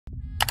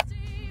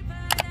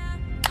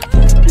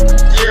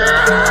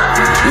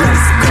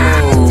Let's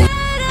go.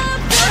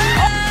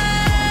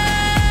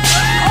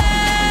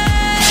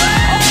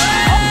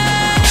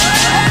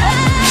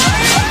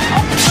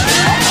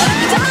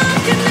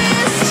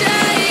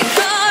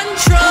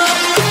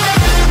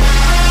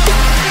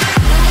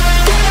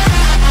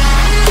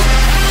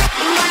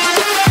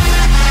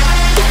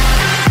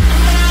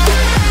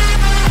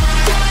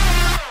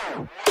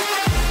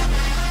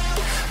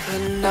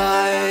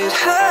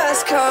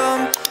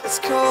 It's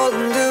cold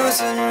and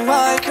losing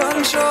my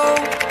control.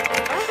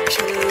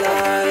 Your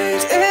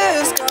light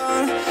is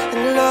gone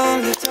and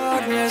lonely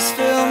darkness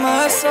fill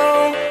my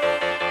soul.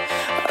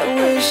 I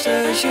wish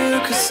that you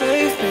could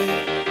save me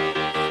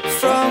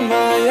from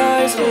my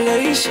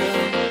isolation.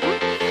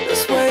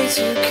 It's way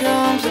too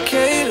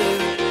complicated.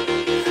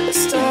 Let's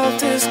stop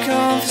this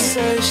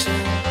conversation.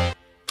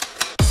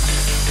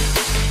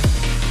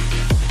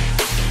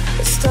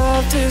 Let's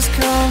stop this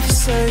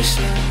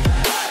conversation.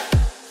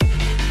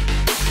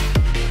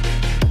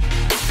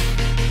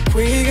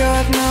 We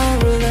got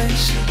no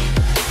relation.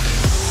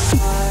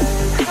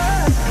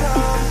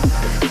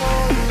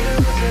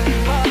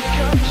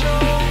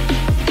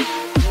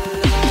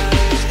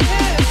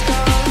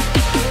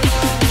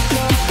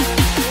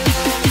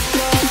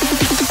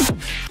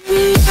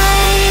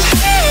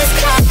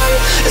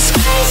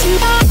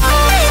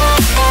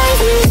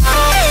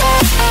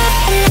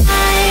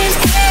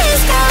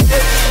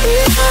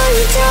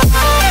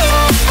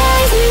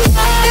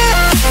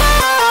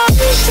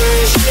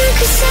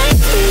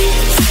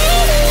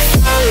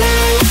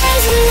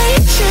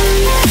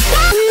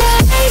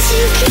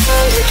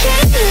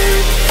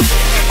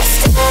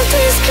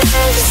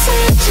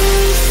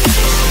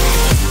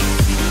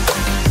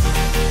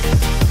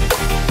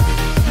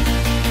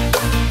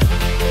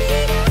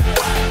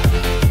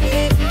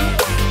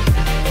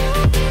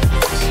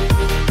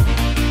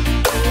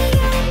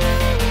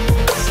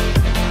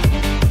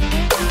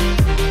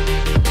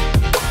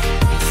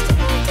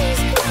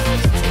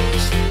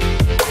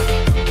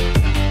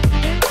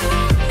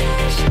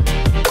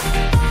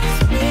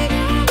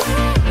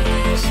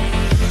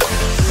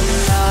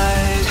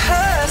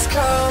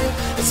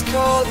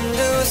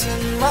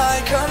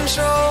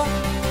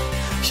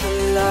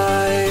 Your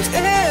light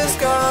is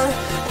gone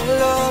and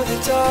lonely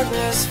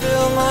darkness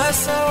fill my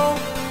soul.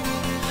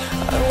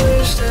 I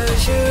wish that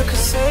you could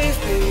save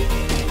me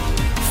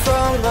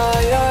from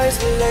my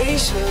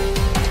isolation.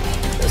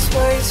 It's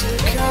way too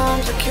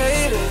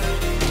complicated.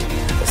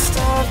 Let's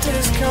stop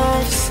this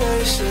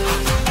conversation.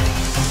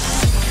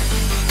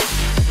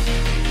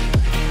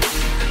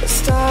 Let's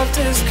stop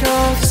this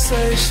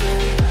conversation.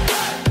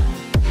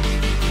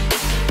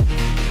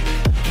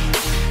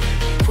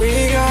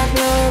 We got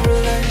no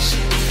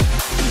relation.